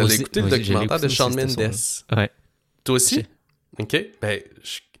qu'elle a fait? Elle a écouté le documentaire de Shawn Mendes. Ouais. Toi aussi? OK.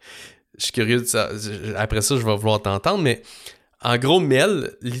 Je suis curieux de ça. Après ça, je vais vouloir t'entendre, mais en gros,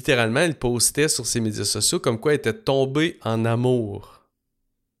 Mel, littéralement, elle postait sur ses médias sociaux comme quoi elle était tombée en amour.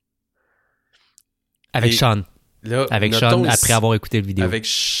 Avec Shawn. Là, avec Shawn, après avoir écouté le vidéo.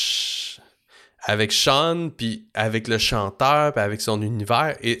 Avec Shawn, puis avec le chanteur, puis avec son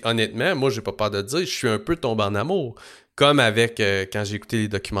univers. Et honnêtement, moi, j'ai pas peur de le dire, je suis un peu tombé en amour. Comme avec, quand j'ai écouté les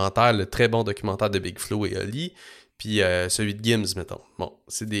documentaires, le très bon documentaire de Big Flo et Oli, puis celui de Gims, mettons. Bon,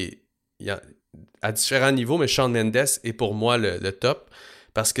 c'est à différents niveaux, mais Shawn Mendes est pour moi le top,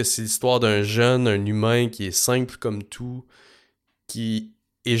 parce que c'est l'histoire d'un jeune, un humain qui est simple comme tout, qui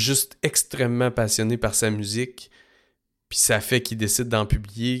est juste extrêmement passionné par sa musique, puis ça fait qu'il décide d'en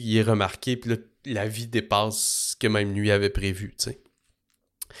publier, il est remarqué, puis là, la vie dépasse ce que même lui avait prévu, tu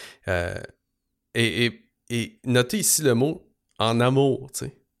sais. Et Et notez ici le mot « en amour », tu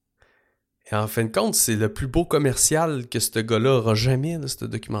sais. Et en fin de compte, c'est le plus beau commercial que ce gars-là aura jamais, là, ce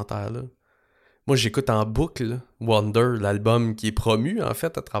documentaire-là. Moi, j'écoute en boucle là, Wonder, l'album qui est promu, en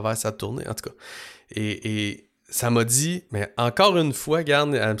fait, à travers sa tournée, en tout cas. Et ça m'a dit, mais encore une fois,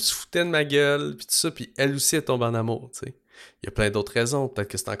 regarde, elle me foutait de ma gueule, puis tout ça, puis elle aussi est tombée en amour, tu sais. Il y a plein d'autres raisons, peut-être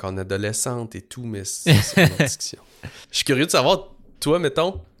que c'est encore une adolescente et tout, mais c'est une autre discussion. Je suis curieux de savoir, toi,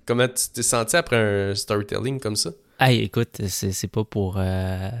 mettons, comment tu t'es senti après un storytelling comme ça? Hey, écoute, c'est pas pour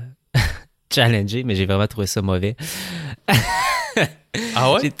challenger, mais j'ai vraiment trouvé ça mauvais.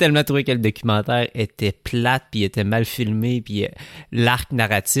 Ah ouais? J'ai tellement trouvé que le documentaire était plate, puis était mal filmé, puis l'arc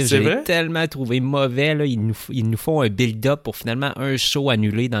narratif, C'est j'ai vrai? tellement trouvé mauvais. Là. Ils nous font un build-up pour finalement un show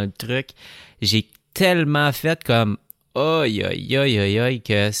annulé dans le truc. J'ai tellement fait comme aïe, aïe, aïe, aïe, aïe,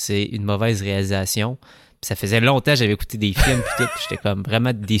 que c'est une mauvaise réalisation. Puis ça faisait longtemps que j'avais écouté des films, puis tout, puis j'étais comme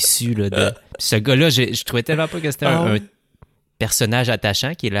vraiment déçu. Là, de... Puis ce gars-là, je trouvais tellement pas que c'était un personnage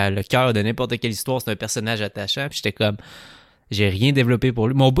attachant, qui est le cœur de n'importe quelle histoire, c'est un personnage attachant, puis j'étais comme... J'ai rien développé pour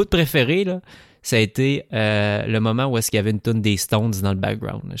lui. Mon bout de préféré, là, ça a été le moment où est-ce qu'il y avait une toune des Stones dans le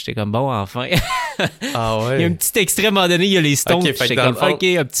background. Là. J'étais comme, bon, enfin. Ah ouais. Il y a un petit extrait, à un moment donné, il y a les Stones. Okay, J'étais comme, OK,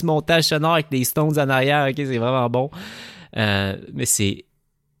 un petit montage sonore avec les Stones en arrière. OK, c'est vraiment bon. Mais c'est...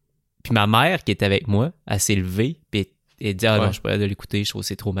 Puis ma mère, qui était avec moi, elle s'est levée, puis elle dit, non, je suis pas capable de l'écouter, je trouve que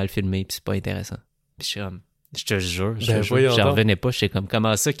c'est trop mal filmé, puis c'est pas intéressant. Puis je suis comme, je te jure, j'en revenais pas. J'étais comme,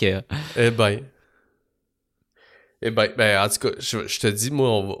 comment ça que... Eh ben, en tout cas, je te dis,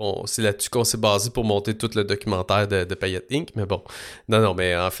 moi, c'est là-dessus qu'on s'est basé pour monter tout le documentaire de Payette Inc., mais bon. Non,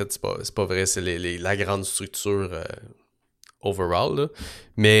 mais en fait, c'est pas vrai, c'est la grande structure overall, là.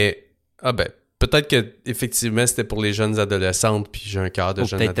 Mais, peut-être que effectivement c'était pour les jeunes adolescentes, puis j'ai un cœur de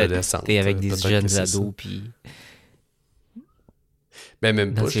jeune adolescente. T'es avec des jeunes ados, puis... Ben,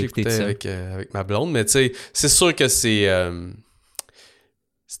 même pas, je l'écoutais avec ma blonde, mais tu sais, c'est sûr que c'est un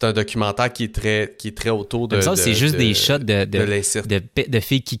documentaire qui est très autour de... c'est juste des shots de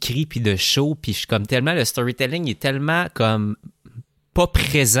filles qui crient, puis de show, puis je suis comme tellement... Le storytelling est tellement comme pas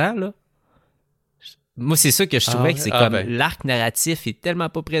présent, là. Moi, c'est ça que je trouvais, que c'est comme l'arc narratif est tellement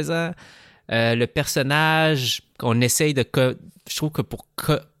pas présent. Le personnage qu'on essaye de... Je trouve que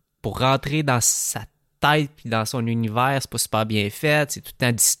pour rentrer dans sa tête puis dans son univers, c'est pas super bien fait, c'est tout le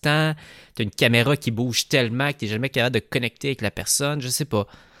temps distant. T'as une caméra qui bouge tellement que t'es jamais capable de connecter avec la personne. Je sais pas.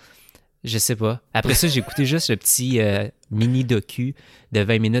 Après ça, j'ai écouté juste le petit mini-docu de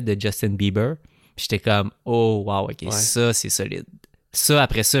 20 minutes de Justin Bieber. Puis j'étais comme, oh, wow, OK, ça, c'est solide. Ça,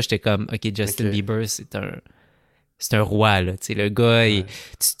 après ça, j'étais comme, OK, Justin Bieber, c'est un roi, là. Tu sais, le gars,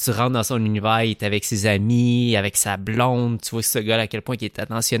 tu rentres dans son univers, il est avec ses amis, avec sa blonde. Tu vois ce gars-là, à quel point il est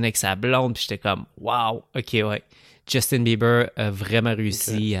attentionné avec sa blonde. Puis j'étais comme, wow, OK, ouais. Justin Bieber a vraiment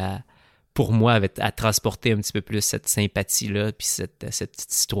réussi pour moi, à transporter un petit peu plus cette sympathie-là, puis cette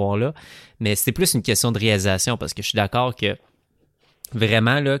petite histoire-là. Mais c'était plus une question de réalisation, parce que je suis d'accord que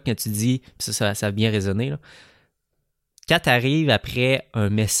vraiment, là, quand tu dis, puis ça a bien résonné, là, quand t'arrives après un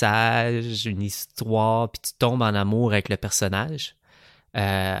message, une histoire, puis tu tombes en amour avec le personnage,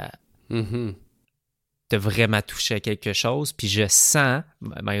 t'as vraiment touché à quelque chose, puis je sens,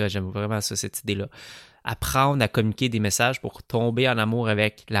 j'aime vraiment ça, cette idée-là, apprendre à communiquer des messages pour tomber en amour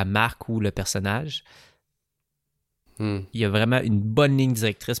avec la marque ou le personnage. Il y a vraiment une bonne ligne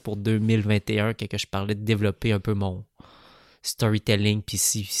directrice pour 2021 que je parlais de développer un peu mon storytelling, puis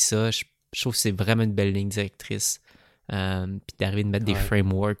ci, puis ça. Je trouve que c'est vraiment une belle ligne directrice. Puis d'arriver de mettre des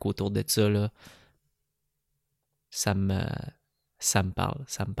frameworks autour de ça, là, ça me parle.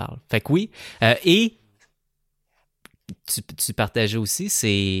 Fait que oui. Et tu partageais aussi,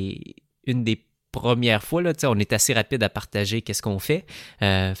 c'est une des premières fois, là, on est assez rapide à partager qu'est-ce qu'on fait.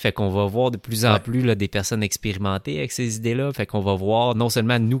 Fait qu'on va voir de plus en plus là, des personnes expérimentées avec ces idées-là. Fait qu'on va voir non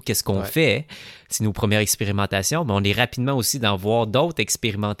seulement nous qu'est-ce qu'on fait, c'est nos premières expérimentations, mais on est rapidement aussi d'en voir d'autres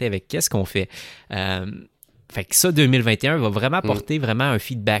expérimenter avec qu'est-ce qu'on fait. Fait que ça, 2021 va vraiment apporter vraiment un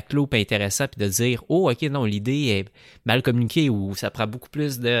feedback loop intéressant, puis de dire, oh, OK, non, l'idée est mal communiquée, ou ça prend beaucoup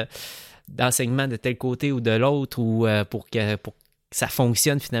plus d'enseignement de tel côté ou de l'autre, ou pour que ça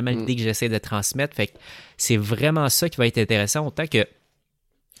fonctionne finalement, l'idée que j'essaie de transmettre. Fait que c'est vraiment ça qui va être intéressant, autant que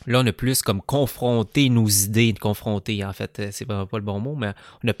là, on a plus comme confronté nos idées, en fait, c'est vraiment pas le bon mot, mais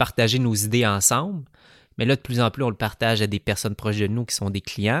on a partagé nos idées ensemble, mais là, de plus en plus, on le partage à des personnes proches de nous qui sont des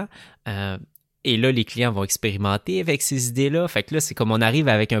clients, et là, les clients vont expérimenter avec ces idées-là. Fait que là, c'est comme on arrive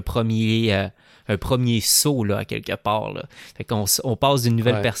avec un premier saut, là, à quelque part, là. Fait qu'on passe d'une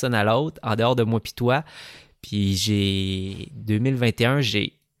nouvelle personne à l'autre, en dehors de moi puis toi. Puis 2021,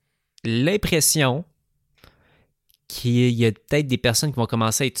 j'ai l'impression qu'il y a peut-être des personnes qui vont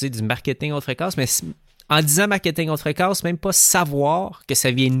commencer à utiliser du marketing haute fréquence, mais en disant marketing haute fréquence, même pas savoir que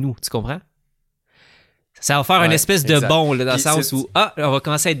ça vient de nous, tu comprends? Ça va faire une espèce de bond, là, dans le sens où, on va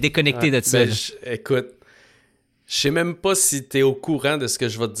commencer à être déconnecté de ça. Écoute, je sais même pas si tu es au courant de ce que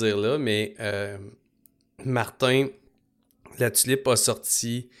je vais te dire là, mais Martin, la Tulipe a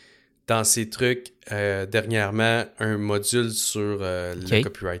sorti dans ses trucs dernièrement un module sur le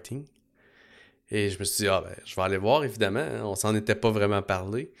copywriting. Et je me suis dit, je vais aller voir, évidemment. Hein, on s'en était pas vraiment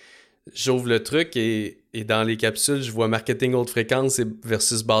parlé. J'ouvre le truc et dans les capsules, je vois marketing haute fréquence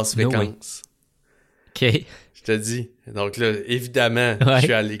versus basse fréquence. OK. Je te dis. Donc là, évidemment, je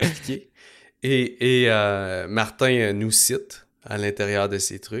suis allé cliquer. Et Martin nous cite à l'intérieur de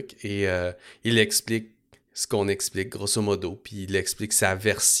ses trucs et il explique ce qu'on explique, grosso modo. Puis il explique sa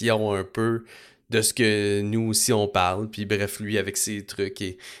version un peu de ce que nous aussi on parle. Puis bref, lui avec ses trucs.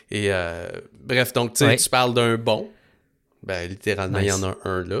 Bref, donc tu sais, tu parles d'un bon. Ben littéralement, il y en a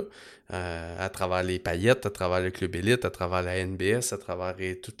un là. À travers les paillettes, à travers le Club Élite, à travers la NBS, à travers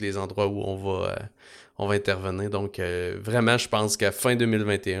tous les endroits où on va intervenir. Donc, vraiment, je pense qu'à fin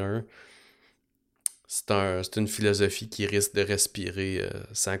 2021, c'est une philosophie qui risque de respirer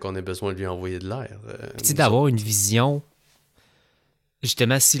sans qu'on ait besoin de lui envoyer de l'air. D'avoir une vision,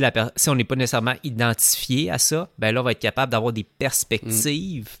 justement, si on n'est pas nécessairement identifié à ça, ben là, on va être capable d'avoir des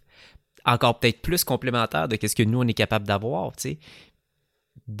perspectives encore peut-être plus complémentaires de ce que nous, on est capable d'avoir, tu sais.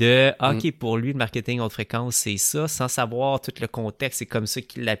 OK, pour lui, le marketing haute fréquence, c'est ça, sans savoir tout le contexte, c'est comme ça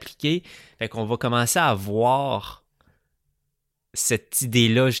qu'il l'a appliqué. Fait qu'on va commencer à voir cette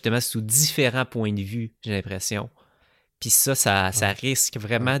idée-là, justement, sous différents points de vue, j'ai l'impression. Puis ça risque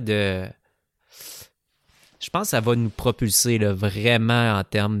vraiment de... Je pense que ça va nous propulser, là, vraiment en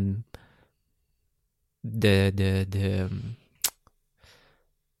termes de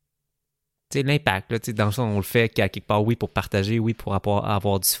tu sais, l'impact, là, dans le sens, on le fait qu'à quelque part, oui, pour partager, oui, pour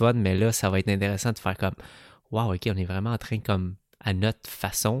avoir du fun, mais là, ça va être intéressant de faire comme, wow, OK, on est vraiment en train, comme, à notre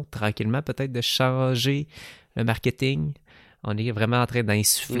façon, tranquillement, peut-être, de changer le marketing. On est vraiment en train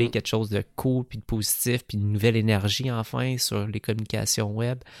d'insuffler quelque chose de cool, puis de positif, puis de nouvelle énergie, enfin, sur les communications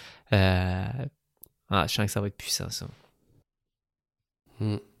web. Je sens que ça va être puissant, ça.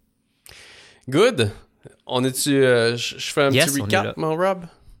 Good! Je fais un petit recap, mon Rob?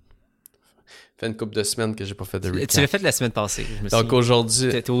 Fait une couple de semaines que j'ai pas fait de recap. Tu l'as fait la semaine passée. Donc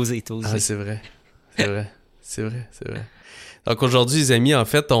aujourd'hui... T'as osé. Ah, c'est vrai. C'est vrai. Donc aujourd'hui, les amis, en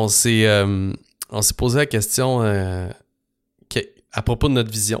fait, on s'est posé la question à propos de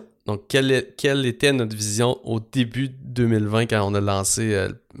notre vision. Donc, quelle était notre vision au début de 2020 quand on a lancé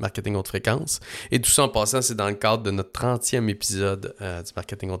Marketing Haute Fréquence? Et tout ça en passant, c'est dans le cadre de notre 30e épisode du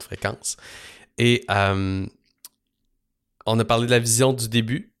Marketing Haute Fréquence. Et on a parlé de la vision du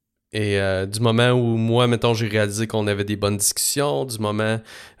début. Et du moment où moi, mettons, j'ai réalisé qu'on avait des bonnes discussions, du moment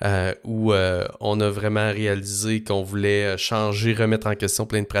où on a vraiment réalisé qu'on voulait changer, remettre en question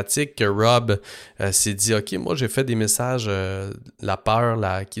plein de pratiques, que Rob s'est dit, OK, moi, j'ai fait des messages, la peur,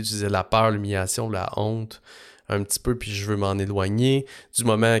 qui utilisait la peur, l'humiliation, la honte, un petit peu, puis je veux m'en éloigner. Du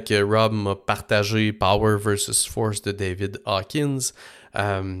moment que Rob m'a partagé Power versus Force de David Hawkins,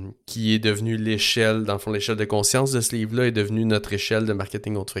 qui est devenu l'échelle, dans le fond, l'échelle de conscience de ce livre-là est devenue notre échelle de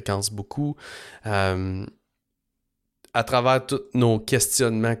marketing haute fréquence beaucoup. À travers tous nos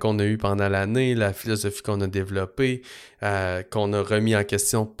questionnements qu'on a eus pendant l'année, la philosophie qu'on a développée, qu'on a remis en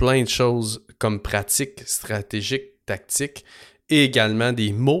question plein de choses comme pratiques, stratégiques, tactiques, et également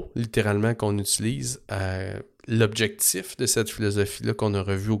des mots, littéralement, qu'on utilise. L'objectif de cette philosophie-là qu'on a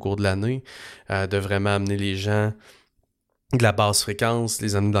revu au cours de l'année, de vraiment amener les gens de la basse fréquence,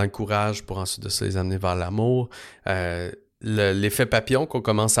 les amener dans le courage pour ensuite de ça les amener vers l'amour. L'effet papillon qu'on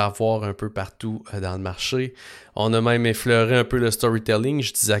commence à voir un peu partout dans le marché. On a même effleuré un peu le storytelling.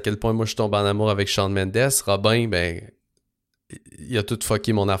 Je disais à quel point moi je tombe en amour avec Shawn Mendes. Robin, ben, il a tout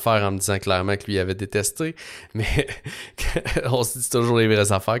fucké mon affaire en me disant clairement que lui avait détesté. Mais on se dit toujours les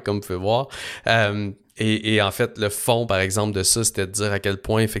vraies affaires, comme vous pouvez voir. Et en fait, le fond, par exemple, de ça, c'était de dire à quel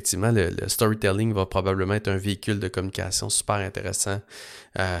point, effectivement, le storytelling va probablement être un véhicule de communication super intéressant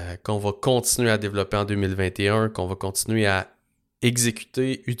qu'on va continuer à développer en 2021, qu'on va continuer à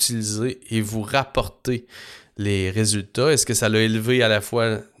exécuter, utiliser et vous rapporter les résultats. Est-ce que ça l'a élevé à la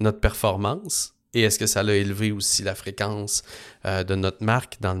fois notre performance et est-ce que ça l'a élevé aussi la fréquence de notre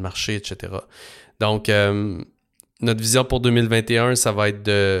marque dans le marché, etc. Donc, notre vision pour 2021, ça va être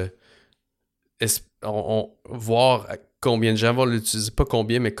de... voir combien de gens vont l'utiliser, pas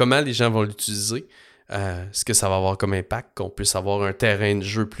combien, mais comment les gens vont l'utiliser, ce que ça va avoir comme impact, qu'on puisse avoir un terrain de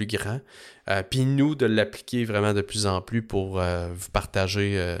jeu plus grand, puis nous, de l'appliquer vraiment de plus en plus pour vous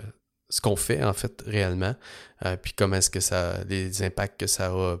partager ce qu'on fait, en fait, réellement. Puis comment est-ce que les impacts que ça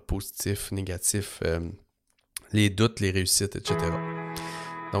a, positifs, négatifs, les doutes, les réussites, etc.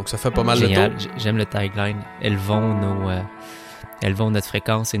 Donc, ça fait pas mal Génial. le tour. J'aime le tagline. Élevons notre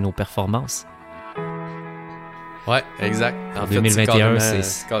fréquence et nos performances. Ouais, exact. En fait, 2021,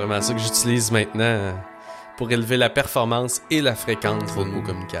 c'est carrément ça que j'utilise maintenant pour élever la performance et la fréquence de nos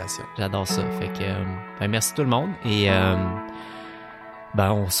communications. J'adore ça. Fait que, merci tout le monde. Et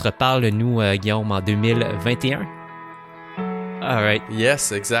on se reparle, nous, Guillaume, en 2021. All right.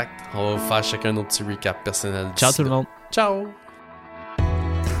 Yes, exact. On va faire chacun nos petits recaps personnels. Ciao tout le monde. Ciao!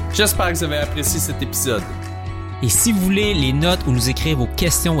 J'espère que vous avez apprécié cet épisode. Et si vous voulez les notes ou nous écrire vos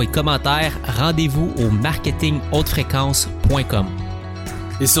questions et commentaires, rendez-vous au marketinghautefréquence.com.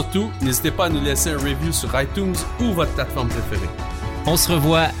 Et surtout, n'hésitez pas à nous laisser un review sur iTunes ou votre plateforme préférée. On se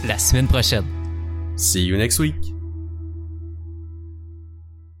revoit la semaine prochaine. See you next week!